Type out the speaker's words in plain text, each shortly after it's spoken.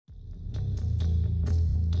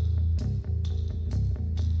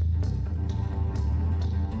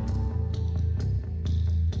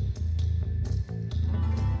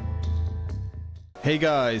Hey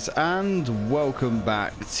guys, and welcome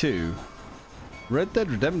back to Red Dead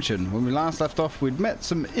Redemption. When we last left off, we'd met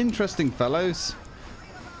some interesting fellows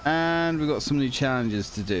and we got some new challenges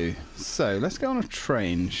to do. So let's go on a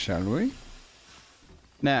train, shall we?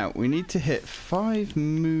 Now we need to hit 5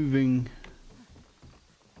 moving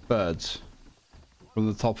birds from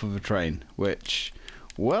the top of a train, which,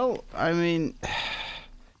 well, I mean,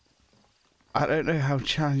 I don't know how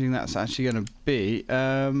challenging that's actually going to be.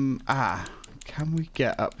 Can we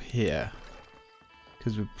get up here?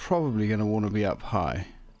 Because we're probably going to want to be up high.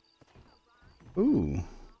 Ooh.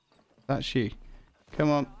 That's she.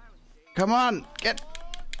 Come on. Come on! Get...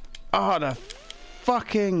 Oh, the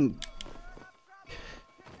fucking...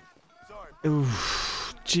 Ooh.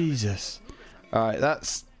 Jesus. Alright,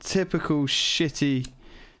 that's typical shitty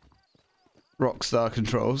Rockstar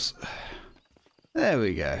controls. There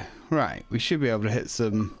we go. Right, we should be able to hit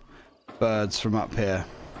some birds from up here.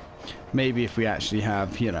 Maybe if we actually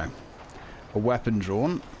have, you know, a weapon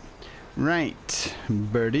drawn. Right,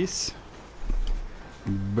 birdies.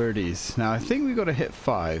 Birdies. Now, I think we've got to hit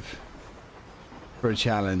 5 for a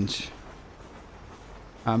challenge.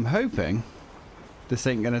 I'm hoping this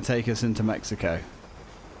ain't going to take us into Mexico.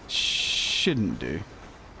 Shouldn't do.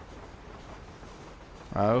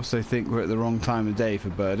 I also think we're at the wrong time of day for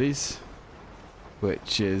birdies,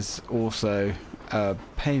 which is also a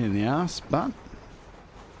pain in the ass, but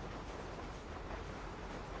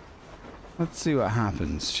let's see what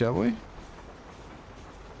happens, shall we?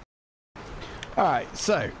 Alright,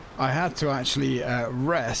 so I had to actually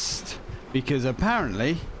rest because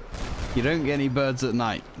apparently you don't get any birds at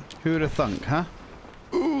night. Who would have thunk, huh?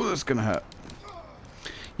 Ooh, that's gonna hurt.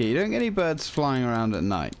 Yeah, you don't get any birds flying around at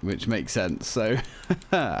night, which makes sense. So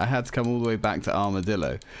I had to come all the way back to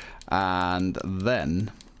Armadillo, and then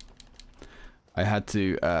I had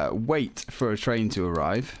to wait for a train to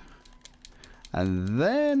arrive. And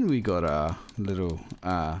then we got our little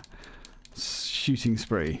shooting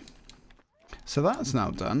spree. So that's now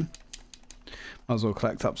done. Might as well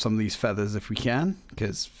collect up some of these feathers if we can.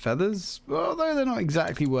 Because feathers, although they're not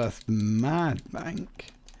exactly worth mad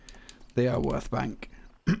bank, they are worth bank.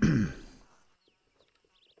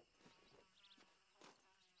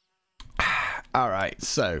 Alright,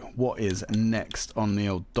 so what is next on the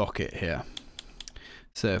old docket here?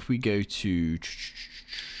 So if we go to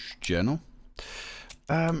journal.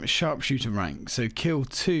 Sharpshooter rank. So kill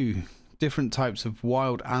 2 different types of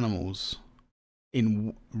wild animals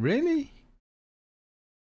in... Really?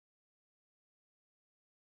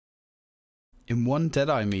 In 1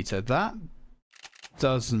 Deadeye meter. That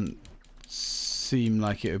doesn't seem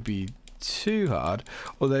like it would be too hard.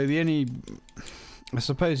 Although the only... I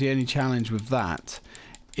suppose the only challenge with that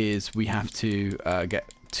is we have to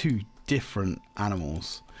get 2 different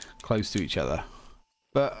animals close to each other.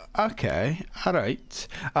 But, okay, alright.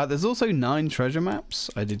 There's also 9 treasure maps.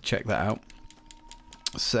 I did check that out.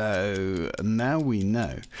 So, now we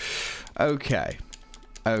know. Okay.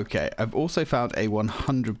 Okay, I've also found a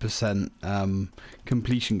 100%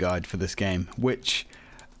 completion guide for this game, which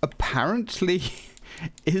apparently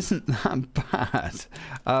isn't that bad.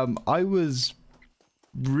 I was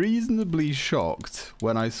reasonably shocked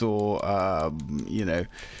when I saw, you know,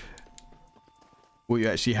 what you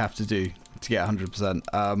actually have to do to get 100%.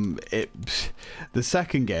 The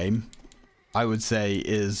second game, I would say,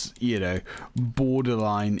 is, you know,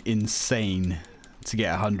 borderline insane to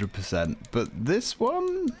get 100%, but this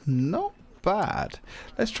one, not bad.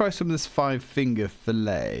 Let's try some of this 5-finger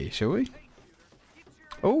fillet, shall we?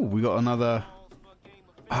 Oh, we got another.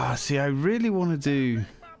 See, I really want to do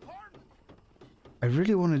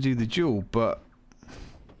the jewel, but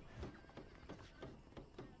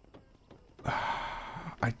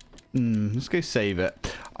let's go save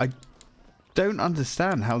it. I don't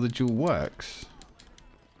understand how the jewel works.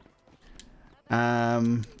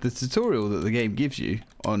 The tutorial that the game gives you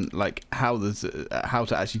on like how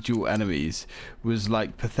to actually duel enemies was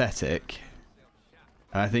like pathetic.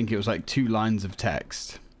 And I think it was like 2 lines of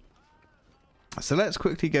text. So let's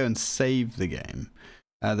quickly go and save the game.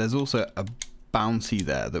 There's also a bounty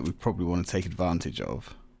there that we probably want to take advantage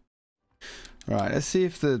of. Right, let's see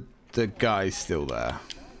if the guy's still there.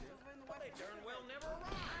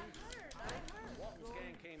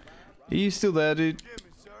 Are you still there, dude?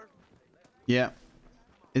 Yeah.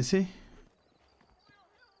 Is he?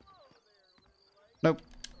 Nope.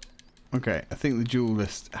 Okay, I think the duel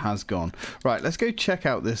list has gone. Right, let's go check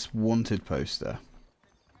out this wanted poster.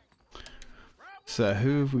 So,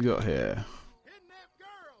 who have we got here?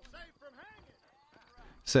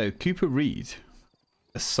 So, Cooper Reed.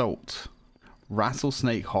 Assault.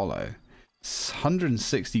 Rattlesnake Hollow.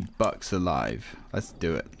 160 bucks alive. Let's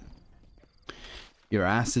do it. Your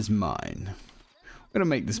ass is mine. I'm gonna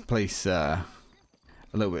make this place a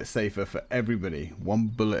little bit safer for everybody. One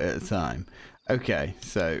bullet at a time. Okay,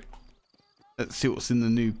 so let's see what's in the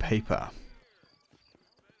new paper.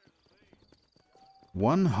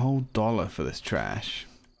 $1 whole for this trash.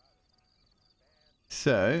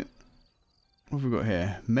 So, what have we got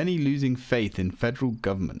here? Many losing faith in federal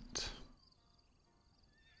government.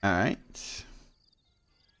 Alright.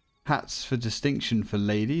 Hats for distinction for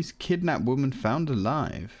ladies. Kidnapped woman found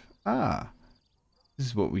alive. Ah. This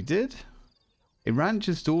is what we did. A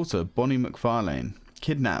rancher's daughter, Bonnie McFarlane,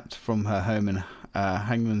 kidnapped from her home in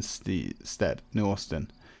Hangman's Stead, New Austin,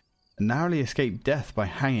 and narrowly escaped death by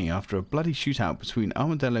hanging after a bloody shootout between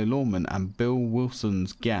Armadillo Lawman and Bill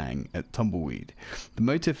Wilson's gang at Tumbleweed. The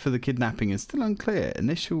motive for the kidnapping is still unclear.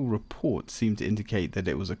 Initial reports seem to indicate that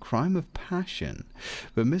it was a crime of passion,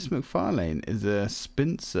 but Miss McFarlane is a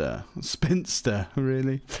spinster,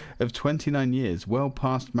 really, of 29 years, well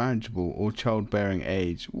past marriageable or childbearing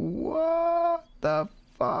age. What the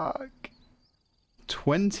fuck?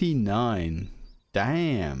 29.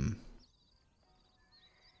 Damn.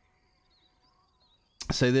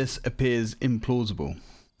 So this appears implausible.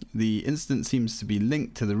 The incident seems to be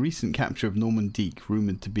linked to the recent capture of Norman Deek,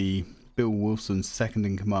 rumoured to be Bill Wilson's second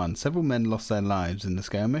in command. Several men lost their lives in the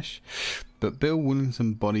skirmish, but Bill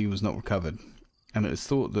Wilson's body was not recovered, and it is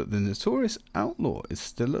thought that the notorious outlaw is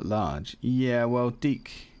still at large. Yeah, well,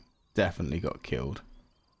 Deek definitely got killed.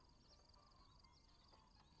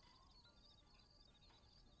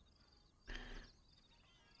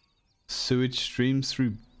 Sewage streams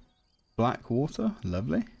through black water.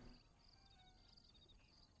 Lovely.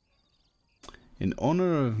 In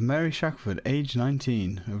honor of Mary Shackelford, age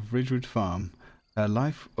 19, of Ridgewood Farm, her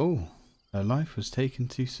life was taken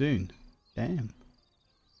too soon. Damn.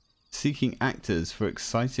 Seeking actors for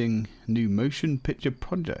exciting new motion picture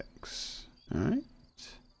projects. Alright.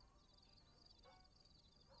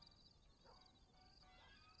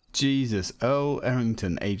 Jesus. Earl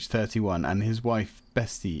Errington, age 31, and his wife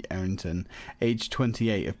Bestie Errington, age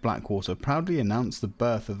 28, of Blackwater, proudly announced the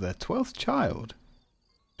birth of their 12th child.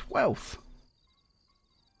 12th?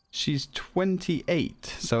 She's 28,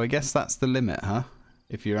 so I guess that's the limit, huh?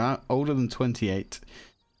 If you're older than 28,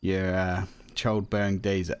 your childbearing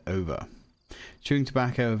days are over. Chewing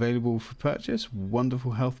tobacco available for purchase.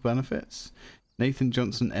 Wonderful health benefits. Nathan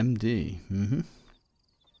Johnson, MD.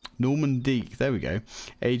 Norman Deek, there we go.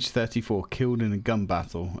 Age 34, killed in a gun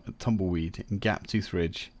battle at Tumbleweed in Gaptooth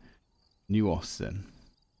Ridge, New Austin.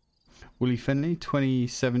 Willie Finley,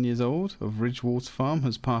 27 years old, of Ridgewater Farm,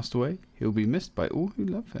 has passed away. He'll be missed by all who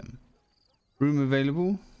love him. Room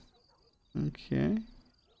available. Okay.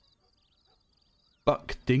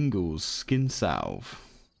 Buck Dingle's skin salve.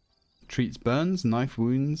 Treats burns, knife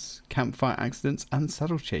wounds, campfire accidents, and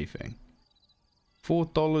saddle chafing.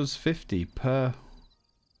 $4.50 per...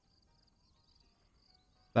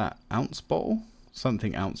 that ounce bottle?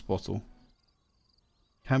 Something ounce bottle.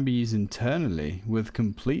 Can be used internally with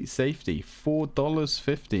complete safety.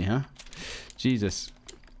 $4.50, huh? Jesus.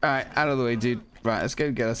 Alright, out of the way, dude. Right, let's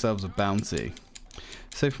go get ourselves a bounty.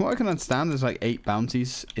 So from what I can understand, there's like 8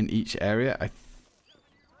 bounties in each area, I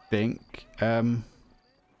think. Okay,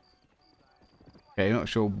 not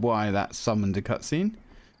sure why that summoned a cutscene,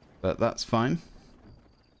 but that's fine.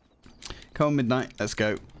 Come on, Midnight, let's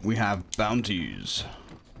go. We have bounties.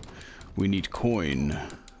 We need coin.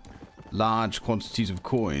 Large quantities of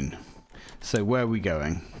coin. So where are we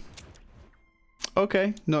going?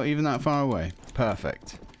 Okay, not even that far away.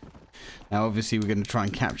 Perfect. Now obviously we're going to try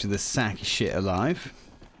and capture this sack of shit alive.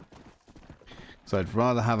 So I'd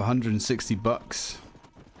rather have 160 bucks.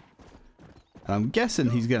 And I'm guessing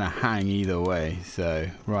he's going to hang either way. So,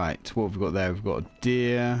 right, what have we got there? We've got a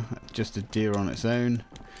deer. Just a deer on its own.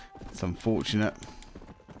 It's unfortunate.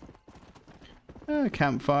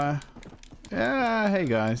 Campfire. Yeah, hey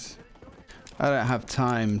guys. I don't have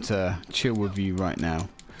time to chill with you right now.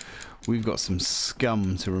 We've got some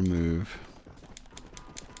scum to remove.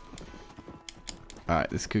 Alright,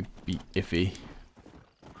 this could be iffy.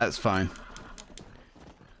 That's fine.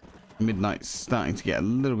 Midnight's starting to get a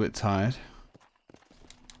little bit tired.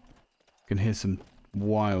 Can hear some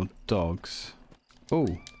wild dogs.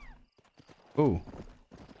 Oh. Oh.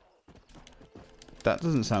 That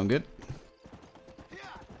doesn't sound good.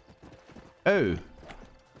 Oh.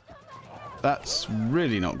 That's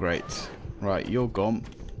really not great. Right, you're gone.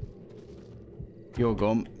 You're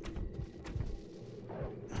gone.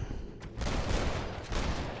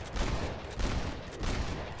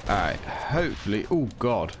 Alright, hopefully... oh,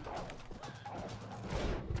 God.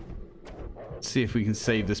 Let's see if we can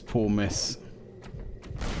save this poor miss.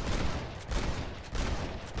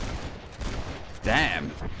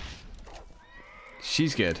 Damn.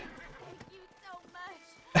 She's good.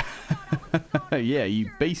 Yeah,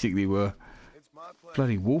 you basically were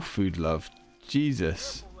bloody wolf food, love.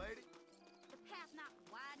 Jesus.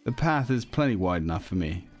 The path is plenty wide enough for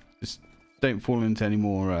me. Just don't fall into any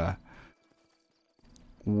more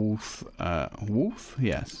wolf?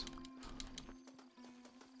 Yes.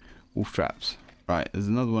 Wolf traps. Right, there's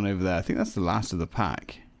another one over there. I think that's the last of the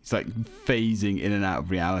pack. It's like phasing in and out of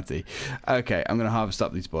reality. Okay, I'm going to harvest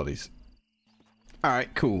up these bodies.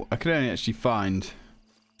 Alright, cool. I could only actually find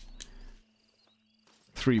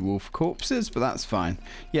 3 wolf corpses, but that's fine.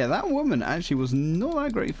 Yeah, that woman actually was not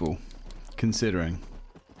that grateful, considering.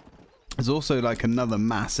 There's also like another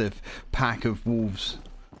massive pack of wolves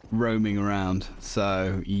roaming around.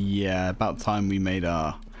 So, yeah, about time we made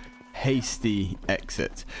our hasty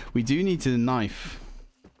exit. We do need to knife.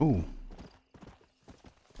 Oh.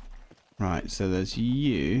 Right, so there's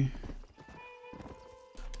you.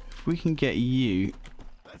 If we can get you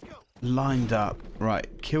lined up. Right,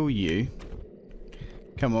 kill you.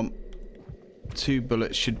 Come on. 2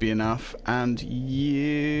 bullets should be enough. And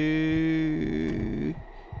you...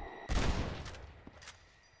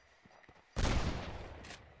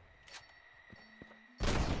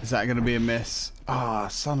 Is that going to be a miss? Ah,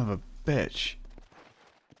 son of a bitch.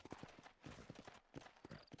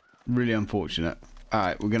 Really unfortunate.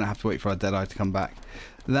 Alright, we're going to have to wait for our Deadeye to come back.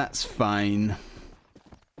 That's fine.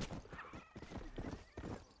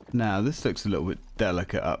 Now, this looks a little bit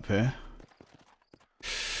delicate up here.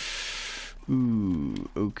 Ooh,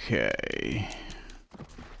 okay.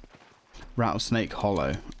 Rattlesnake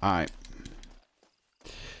Hollow. Alright.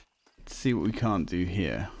 Let's see what we can't do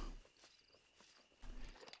here.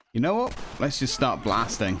 You know what? Let's just start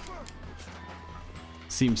blasting.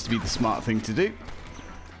 Seems to be the smart thing to do.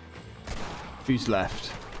 Who's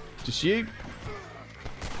left? Just you?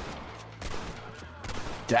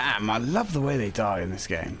 Damn, I love the way they die in this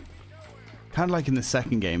game. Kind of like in the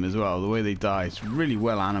second game as well. The way they die is really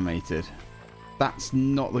well animated. That's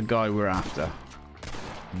not the guy we're after.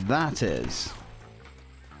 That is.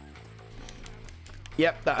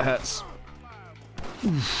 Yep, that hurts.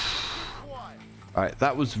 Alright,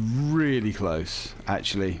 that was really close,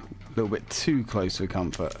 actually. A little bit too close for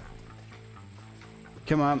comfort.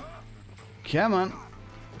 Come on. Come on.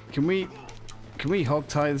 Can we hog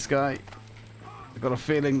tie this guy? I've got a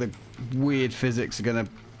feeling the weird physics are going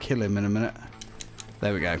to kill him in a minute.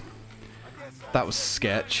 There we go. That was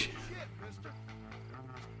sketch.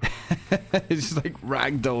 It's just like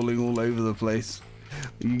ragdolling all over the place.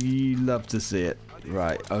 You love to see it.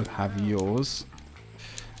 Right, I'll have yours.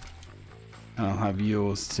 And I'll have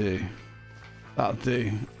yours too. That'll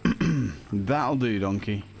do. That'll do,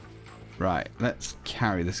 donkey. Right, let's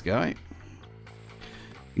carry this guy.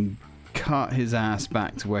 And cart his ass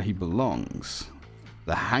back to where he belongs.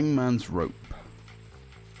 The hangman's rope.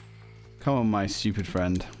 Come on, my stupid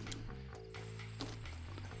friend.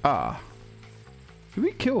 Ah. Did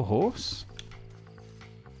we kill a horse?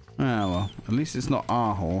 Ah, well. At least it's not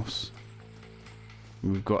our horse.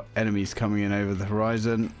 We've got enemies coming in over the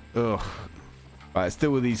horizon. Ugh. Right, let's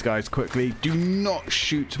deal with these guys quickly. Do not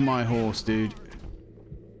shoot my horse, dude.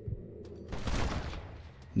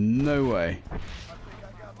 No way.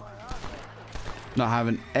 Not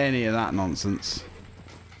having any of that nonsense.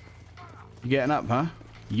 You getting up, huh?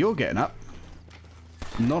 You're getting up.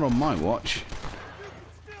 Not on my watch.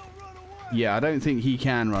 Yeah, I don't think he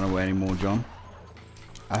can run away anymore, John.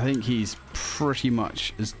 I think he's pretty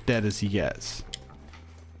much as dead as he gets.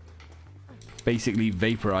 Basically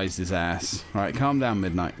vaporized his ass. Alright, calm down,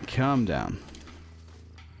 Midnight. Calm down.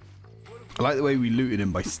 I like the way we looted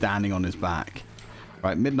him by standing on his back.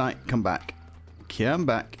 Right, Midnight, come back. Come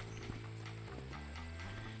back.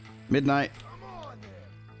 Midnight.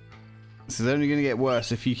 This is only going to get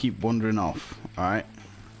worse if you keep wandering off. Alright.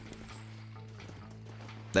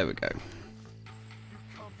 There we go.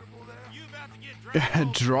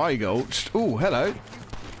 Dry gulched. Oh, hello.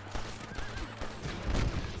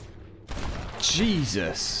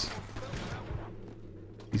 Jesus.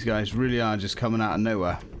 These guys really are just coming out of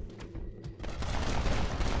nowhere.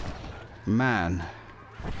 Man.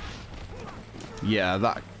 Yeah,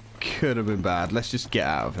 that could have been bad. Let's just get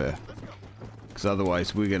out of here. Because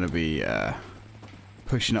otherwise we're going to be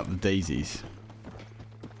pushing up the daisies.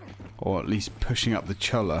 Or at least pushing up the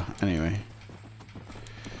cholla. Anyway.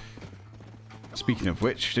 Speaking of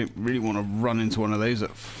which, don't really want to run into one of those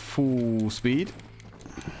at full speed.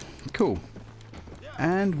 Cool.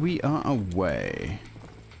 And we are away.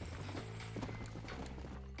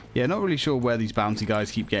 Yeah, not really sure where these bounty guys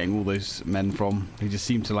keep getting all those men from. They just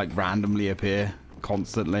seem to like randomly appear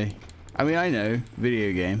constantly. I mean, I know,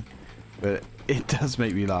 video game. But it does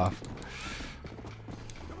make me laugh.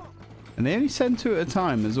 And they only send 2 at a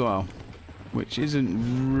time as well, which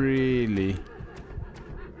isn't really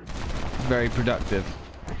very productive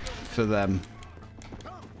for them.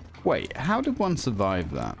 Wait, how did one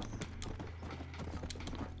survive that?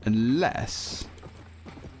 Unless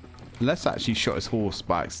actually shot his horse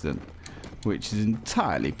by accident, which is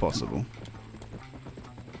entirely possible.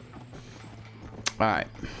 Alright.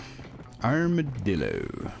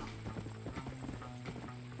 Armadillo.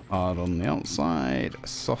 Hard on the outside,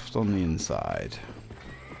 soft on the inside.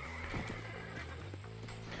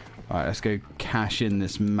 Alright, let's go cash in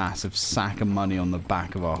this massive sack of money on the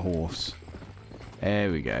back of our horse.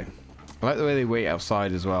 There we go. I like the way they wait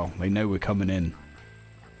outside as well. They know we're coming in.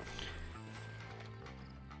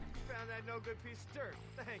 Found that no good piece of dirt.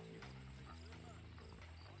 Thank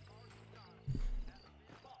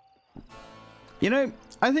you. You know,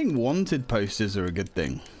 I think wanted posters are a good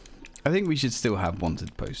thing. I think we should still have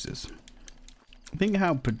wanted posters. Think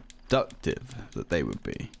how productive that they would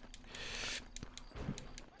be.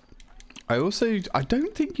 I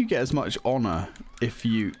don't think you get as much honor if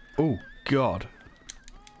you... Oh, God.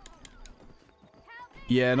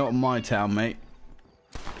 Yeah, not in my town, mate.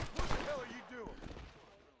 What the hell are you doing?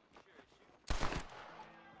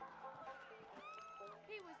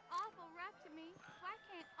 He was awful rough to me. Why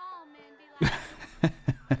can't all men be like him?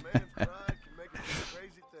 Man's pride can make him do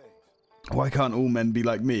crazy things. Why can't all men be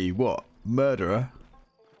like me? What? Murderer?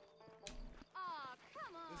 Aw,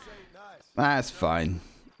 come on. This ain't nice. That's fine.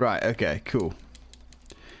 Right, okay, cool.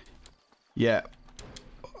 Yeah.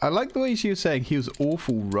 I like the way she was saying he was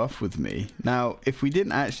awful rough with me. Now, if we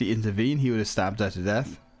didn't actually intervene, he would have stabbed her to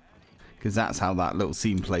death. Because that's how that little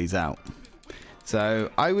scene plays out. So,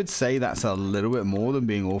 I would say that's a little bit more than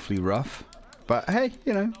being awfully rough. But hey,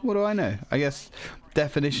 you know, what do I know? I guess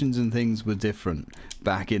definitions and things were different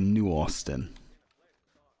back in New Austin.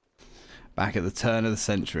 Back at the turn of the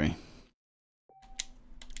century.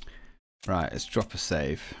 Right, let's drop a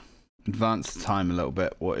save. Advance the time a little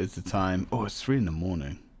bit. What is the time? Oh, it's 3 in the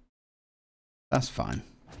morning. That's fine.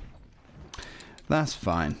 That's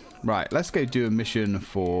fine. Right, let's go do a mission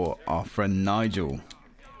for our friend Nigel.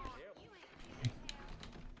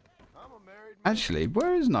 Actually,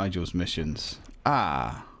 where is Nigel's missions?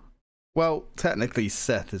 Ah. Well, technically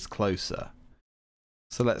Seth is closer.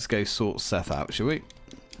 So let's go sort Seth out, shall we?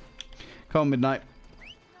 Come on, Midnight.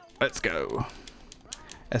 Let's go.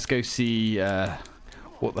 Let's go see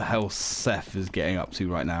what the hell Seth is getting up to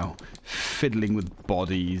right now. Fiddling with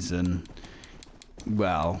bodies and...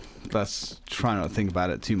 Well, let's try not to think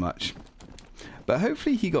about it too much. But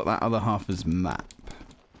hopefully he got that other half of his map.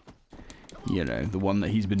 You know, the one that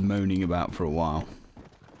he's been moaning about for a while.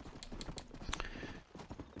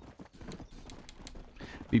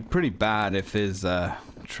 Be pretty bad if his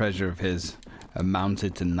treasure of his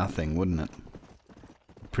amounted to nothing, wouldn't it?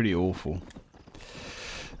 Pretty awful.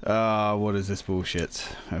 What is this bullshit?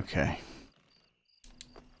 Okay.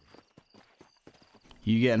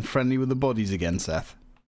 You getting friendly with the bodies again, Seth?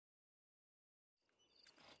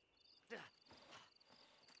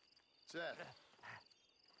 Seth,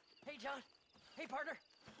 Hey, John. Hey, partner.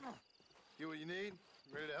 get what you need?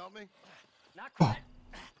 Ready to help me? Not quite.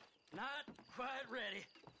 Not quite ready.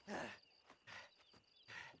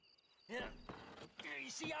 Yeah. You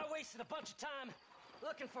see, I wasted a bunch of time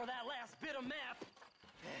looking for that last bit of map.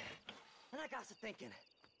 And I got to thinking,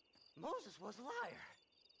 Moses was a liar.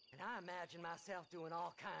 And I imagined myself doing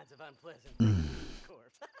all kinds of unpleasant things, of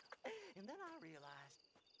course. And then I realized...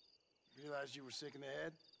 Realized you were sick in the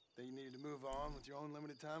head? That you needed to move on with your own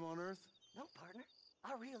limited time on Earth? No, partner.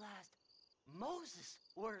 I realized Moses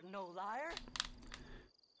weren't no liar.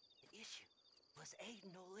 The issue was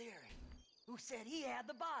Aiden O'Leary, who said he had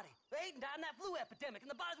the body. Aiden died in that flu epidemic,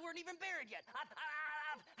 and the bodies weren't even buried yet.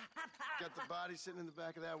 Got the body sitting in the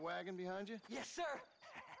back of that wagon behind you? Yes, sir.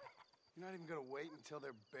 You're not even gonna wait until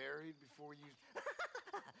they're buried before you...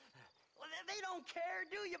 Well, they don't care,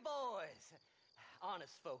 do you, boys?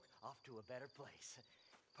 Honest folk off to a better place.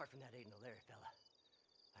 Apart from that Aiden O'Leary fella,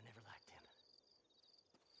 I never liked him.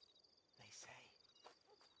 They say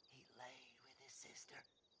he laid with his sister.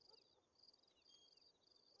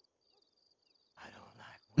 I don't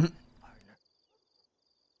like women, partner.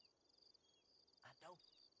 I don't.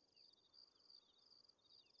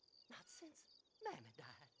 Not since Mammy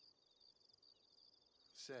died.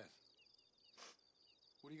 Seth,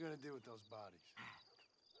 what are you gonna do with those bodies?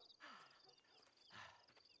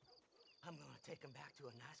 I'm gonna take him back to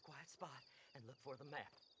a nice quiet spot and look for the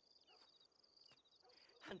map.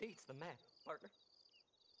 I needs the map, partner.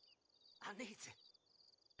 I needs it.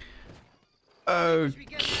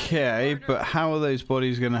 Okay, but how are those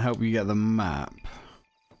bodies going to help you get the map?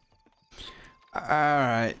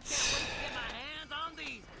 Alright. Get my hands on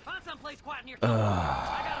these. Find someplace quiet near somewhere.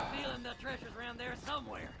 I got a feeling the treasure's around there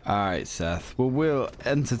somewhere. Alright, Seth. Well, we'll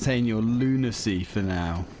entertain your lunacy for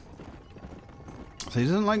now. So he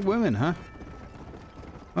doesn't like women, huh?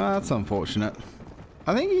 Well, that's unfortunate.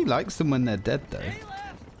 I think he likes them when they're dead, though.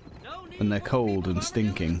 When they're cold and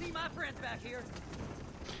stinking.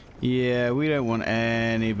 Yeah, we don't want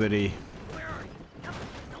anybody. Where are you? Come on,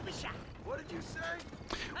 don't be shy. What did you say?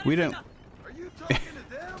 We don't. Are you talking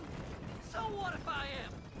to them? So what if I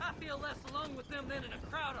am? I feel less alone with them than in a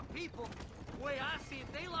crowd of people. The way I see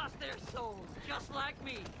it, they lost their souls, just like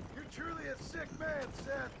me. You're truly a sick man,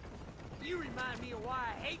 Seth. You remind me of why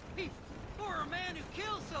I hate people. For a man who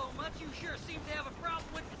kills so much, you sure seem to have a problem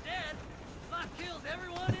with the dead. Life kills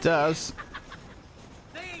everyone. It does.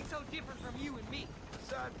 They ain't so different from you and me.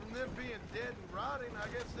 Aside from them being dead and rotting, I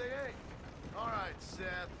guess they ain't. All right,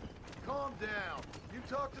 Seth. Calm down. You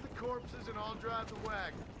talk to the corpses and I'll drive the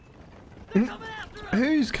wagon. They're coming after us.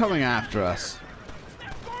 Who's coming after us?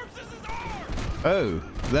 Their corpses is ours. Oh,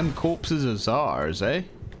 them corpses are ours, eh?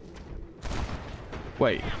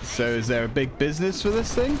 Wait, so is there a big business for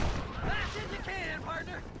this thing? Fast as you can,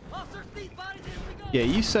 partner. I'll search these bodies as we go. Yeah,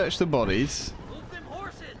 you search the bodies. Move them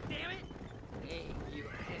horses, damn it. Hey, you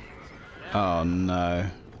hands. Oh no.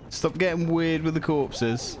 Stop getting weird with the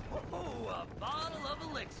corpses. Oh, a bottle of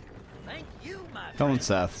elixir. Thank you, my Come on, friend.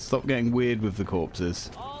 Seth. Stop getting weird with the corpses.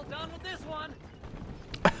 All done with this one.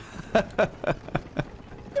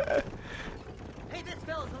 Hey, this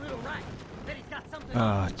fella's a little right. Bet he's got something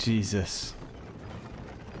Oh, Jesus.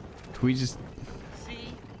 Can we just...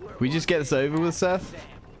 See? Can we just get this over with, Seth?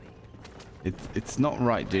 It's not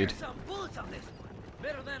right, dude. There's some bullets on this one.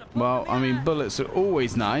 Better than a poke Well, in the I mean, eye. bullets are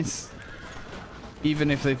always nice. Even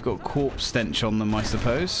if they've got corpse stench on them, I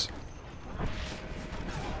suppose.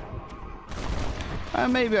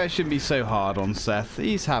 Maybe I shouldn't be so hard on Seth.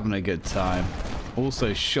 He's having a good time.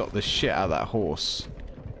 Also shot the shit out of that horse.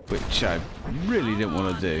 Which I really didn't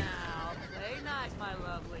want to do. Now, play nice, my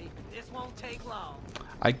lovely. This won't take long.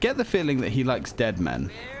 I get the feeling that he likes dead men.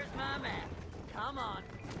 There's my map. Come on.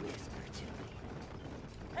 Whisper to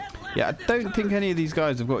me. Head left Yeah, I at this don't turn. think any of these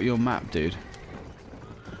guys have got your map, dude.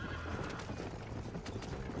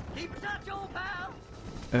 Keep in touch, old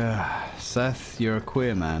pal. Seth, you're a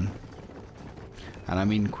queer man. And I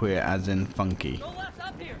mean queer as in funky. Go left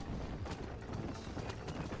up here.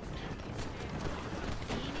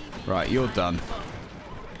 Right, you're done.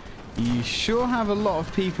 You sure have a lot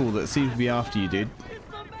of people that seem to be after you, dude. It's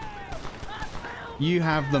the map. I found You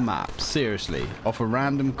have the map, seriously, off a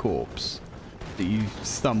random corpse that you've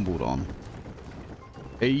stumbled on.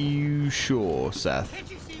 Are you sure, Seth? Can't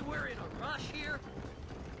you see we're in a rush here?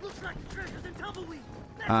 Looks like the treasure's in tumbleweed.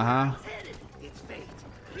 That's Uh-huh. where it's headed. It's fate.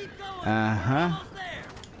 Keep going. Uh-huh. We're almost there.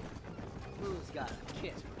 Who's got a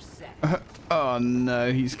kiss for Seth? Oh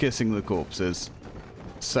no, he's kissing the corpses.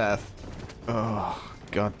 Seth. Oh,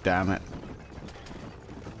 god damn it.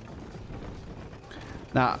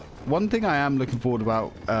 Now, one thing I am looking forward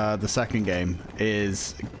about the second game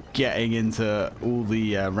is getting into all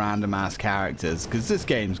the random ass characters, because this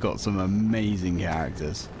game's got some amazing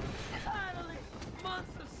characters. Finally,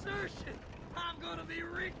 months of searching. I'm gonna be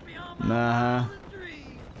rich beyond my Nah. wildest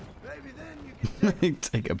dreams. Maybe then you can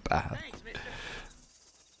Take a bath. Thanks, mister.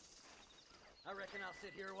 I reckon I'll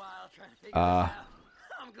sit here a while trying to figure Uh. this out.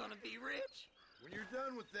 I'm gonna be rich. When you're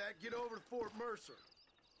done with that, get over to Fort Mercer.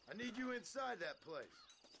 I need you inside that place.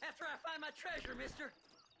 After I find my treasure, mister.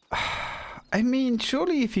 I mean,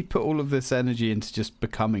 surely if you put all of this energy into just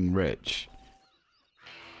becoming rich...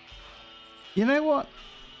 You know what?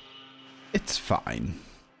 It's fine.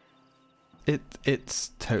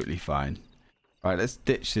 It's totally fine. Right, let's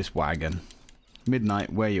ditch this wagon.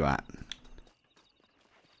 Midnight, where you at?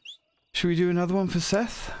 Should we do another one for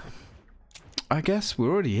Seth? I guess we're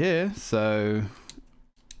already here, so...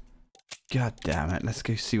 God damn it, let's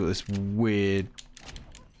go see what this weird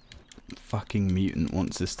fucking mutant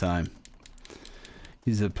wants this time.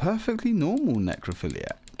 He's a perfectly normal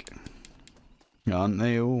necrophiliac. Aren't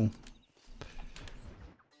they all?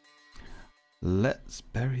 Let's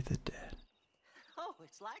bury the dead. Oh,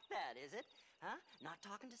 it's like that, is it? Huh? Not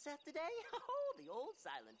talking to Seth today? Oh, the old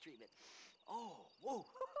silent treatment. Oh, whoa,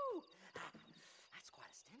 woo-hoo. That's quite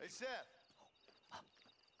a stench. Hey, Seth.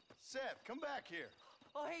 Seth, come back here.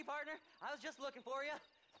 Oh, hey, partner. I was just looking for you.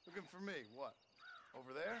 Looking for me. What?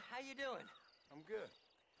 Over there? How you doing? I'm good.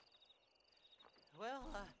 Well,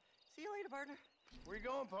 see you later, partner. Where you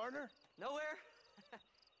going, partner? Nowhere.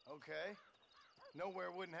 Okay.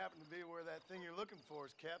 Nowhere wouldn't happen to be where that thing you're looking for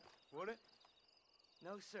is kept, would it?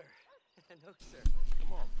 No, sir. No, sir.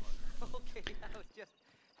 Come on, partner. Okay, I was just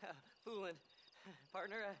fooling.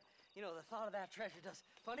 Partner, you know, the thought of that treasure does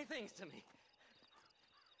funny things to me.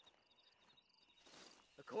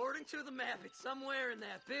 According to the map, it's somewhere in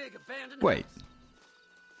that big abandoned Wait. house.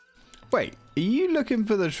 Wait, are you looking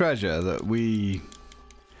for the treasure that we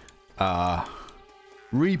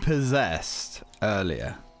repossessed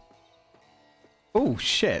earlier? Oh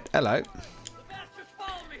shit, hello. The bastards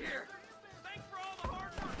followed me here. Thanks for all the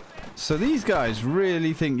hard work, man. So these guys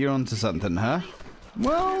really think you're onto something, huh?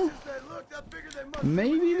 Well, They looked, I figured they must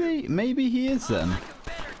maybe he is then. Like a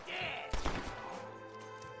better dad.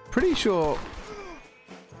 Pretty sure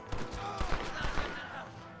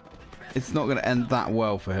it's not going to end that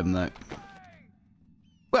well for him, though.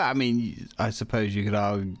 Well, I mean, I suppose you could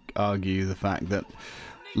argue the fact that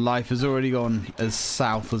life has already gone as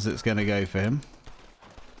south as it's going to go for him.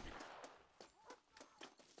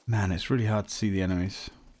 Man, it's really hard to see the enemies.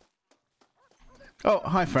 Oh,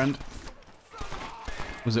 hi, friend.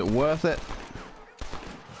 Was it worth it?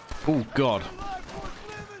 Oh, God.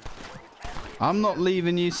 I'm not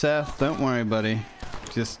leaving you, Seth. Don't worry, buddy.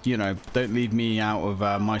 Just, you know, don't leave me out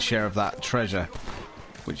of my share of that treasure,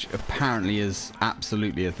 which apparently is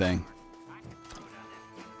absolutely a thing.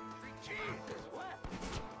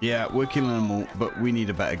 Yeah, we're killing them all, but we need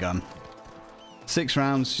a better gun. 6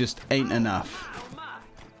 rounds just ain't enough.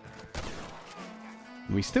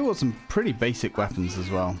 We still got some pretty basic weapons as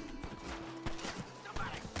well.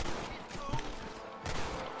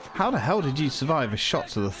 How the hell did you survive a shot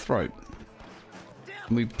to the throat?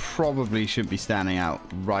 We probably shouldn't be standing out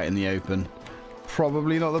right in the open.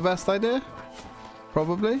 Probably not the best idea.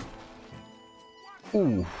 Probably.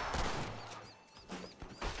 Ooh.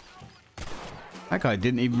 That guy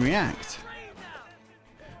didn't even react.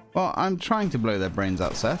 Well, I'm trying to blow their brains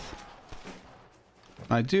out, Seth.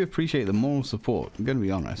 I do appreciate the moral support, I'm going to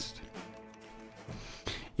be honest.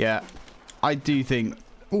 Yeah, I do think...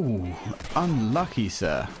 Ooh, unlucky,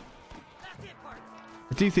 sir.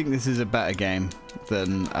 I do think this is a better game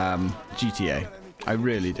than GTA. I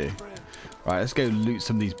really do. Right, let's go loot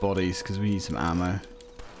some of these bodies because we need some ammo.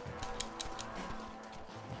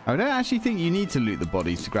 I don't actually think you need to loot the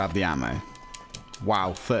bodies to grab the ammo.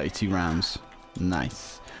 Wow, 32 rounds.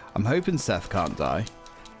 Nice. I'm hoping Seth can't die.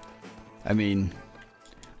 I mean,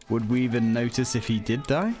 would we even notice if he did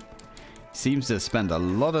die? He seems to spend a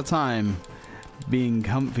lot of time being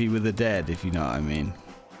comfy with the dead, if you know what I mean.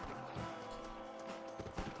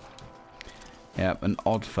 Yep, an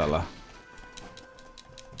odd fella.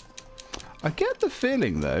 I get the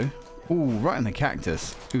feeling, though... Ooh, right in the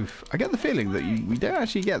cactus. Oof. I get the feeling that we don't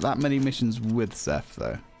actually get that many missions with Seth,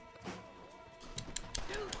 though.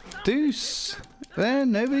 Deuce! There,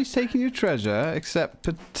 nobody's taking your treasure, except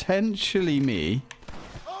potentially me.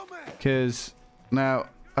 Because, now,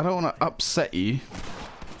 I don't want to upset you.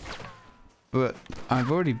 But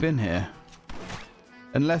I've already been here.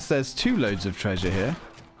 Unless there's 2 loads of treasure here.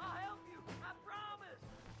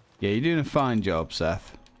 Yeah, you're doing a fine job,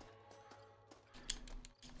 Seth.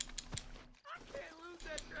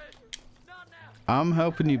 I'm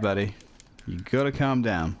helping you, buddy. You gotta calm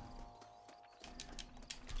down.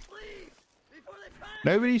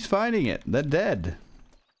 Nobody's finding it. They're dead.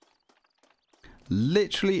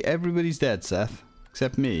 Literally everybody's dead, Seth.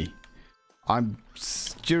 Except me.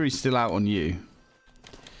 Jury's still out on you.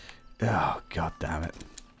 Oh, god damn it.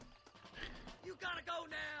 You gotta go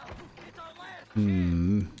now. It's our last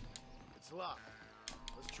It's locked.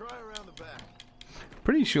 Let's try around the back.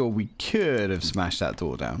 Pretty sure we could have smashed that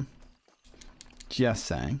door down. Just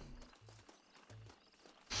saying.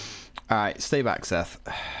 Alright, stay back, Seth.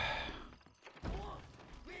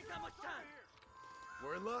 We ain't got much time.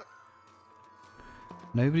 We're in luck.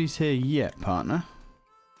 Nobody's here yet, partner.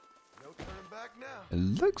 No turning back now. It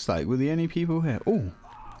looks like we're the only people here. Oh,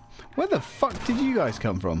 where the fuck did you guys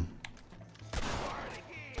come from?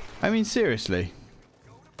 I mean, seriously.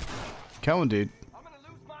 Come on, dude.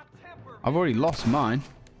 I've already lost mine.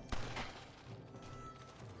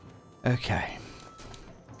 Okay.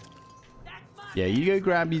 Yeah, you go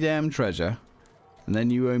grab your damn treasure. And then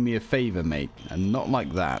you owe me a favor, mate. And not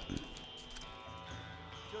like that.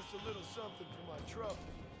 Just a little something for my trouble.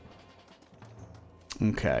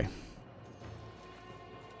 Okay.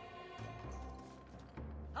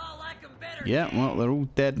 I like 'em better. Yeah, well, they're all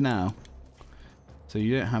dead now. So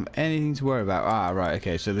you don't have anything to worry about. Ah, right,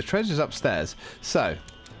 okay. So the treasure's upstairs. So,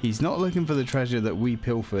 he's not looking for the treasure that we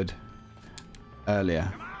pilfered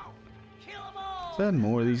earlier. Kill 'em all. Is there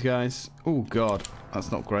more of these guys? Oh, God.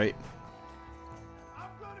 That's not great.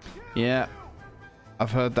 Yeah.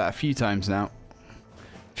 I've heard that a few times now.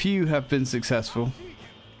 Few have been successful.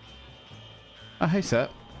 Oh, hey, Seth.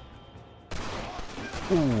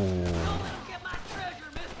 Ooh. Get my treasure,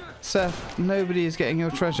 mister! Seth, nobody is getting your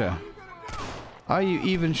treasure. Are you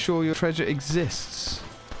even sure your treasure exists?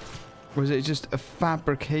 Or is it just a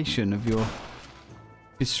fabrication of your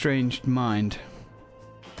estranged mind?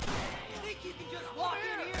 You think you can just walk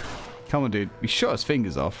in here? Come on, dude. We shot his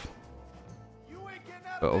fingers off. You ain't getting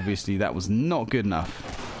out But of obviously that was not good enough.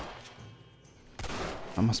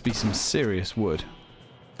 That must be some serious wood.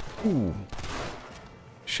 Ooh.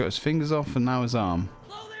 Shot his fingers off and now his arm.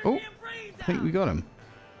 Oh, I think we got him.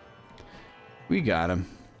 We got him.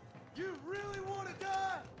 You really want to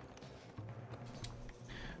die?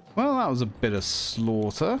 Well, that was a bit of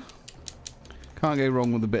slaughter. Can't go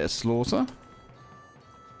wrong with a bit of slaughter.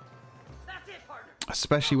 That's it, partner.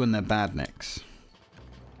 Especially when they're badniks.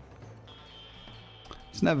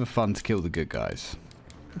 It's never fun to kill the good guys.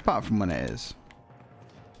 Apart from when it is.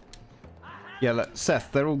 Yeah, look,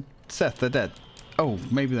 Seth, they're dead. Oh,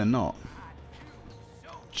 maybe they're not.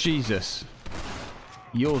 Jesus.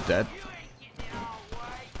 You're dead.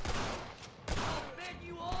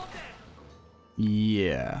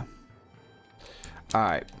 Yeah.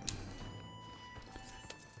 Alright.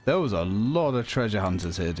 There was a lot of treasure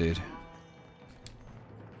hunters here, dude.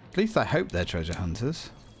 At least I hope they're treasure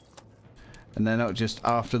hunters. And they're not just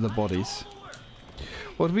after the bodies.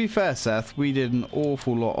 Well, to be fair, Seth, we did an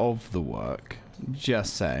awful lot of the work.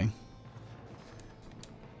 Just saying.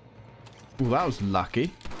 Well, that was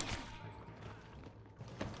lucky.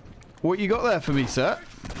 What you got there for me, sir?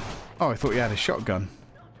 Oh, I thought you had a shotgun.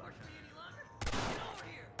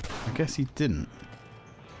 I guess he didn't.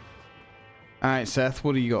 Alright, Seth,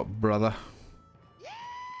 what do you got, brother?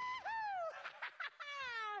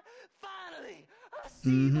 Finally, I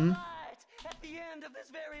see the light at the end of this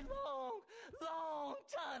very long, long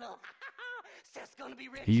tunnel. Seth's gonna be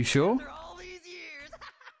rich Are you sure? after all these years.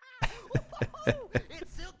 Woo-hoo-hoo!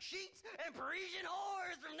 It's silk sheets and Parisian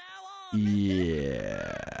whores from now on.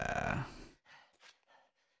 Yeah.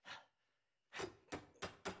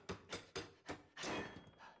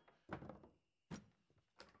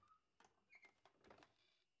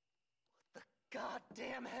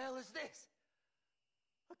 Goddamn hell is this?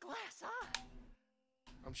 A glass eye?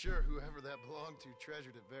 I'm sure whoever that belonged to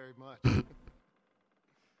treasured it very much.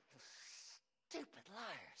 Stupid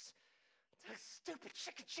liars. Those stupid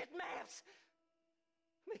chicken shit maps.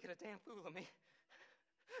 Making a damn fool of me.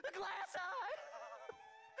 A glass eye!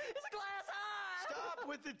 It's a glass eye! Stop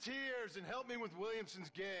with the tears and help me with Williamson's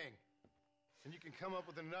gang. And you can come up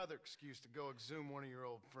with another excuse to go exhume one of your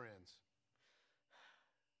old friends.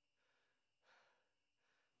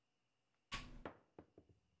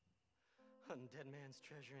 Hunting dead man's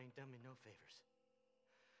treasure ain't done me no favors.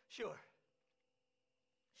 Sure.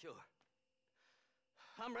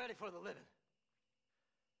 I'm ready for the living.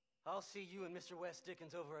 I'll see you and Mr. West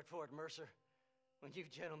Dickens over at Fort Mercer when you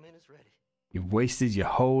gentlemen is ready. You've wasted your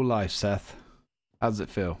whole life, Seth. How does it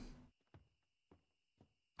feel?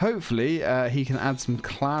 Hopefully, he can add some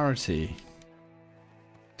clarity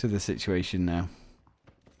to the situation now.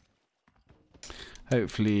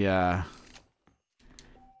 Hopefully,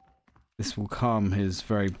 this will calm his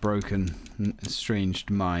very broken and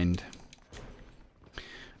estranged mind.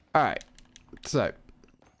 Alright, so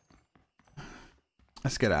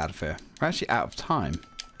let's get out of here. We're actually out of time.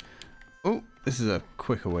 Oh, this is a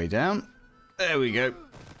quicker way down. There we go.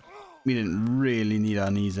 We didn't really need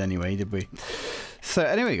our knees anyway, did we? So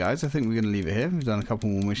anyway, guys, I think we're going to leave it here. We've done a couple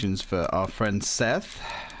more missions for our friend Seth.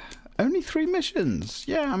 Only 3 missions.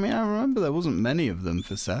 Yeah, I mean, I remember there wasn't many of them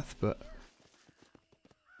for Seth, but...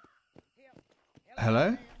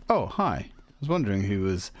 Hello? Oh, hi. I was wondering who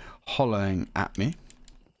was hollowing at me.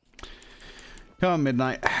 Come on,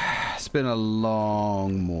 Midnight. It's been a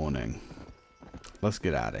long morning. Let's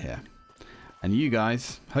get out of here. And you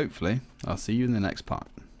guys, hopefully, I'll see you in the next part.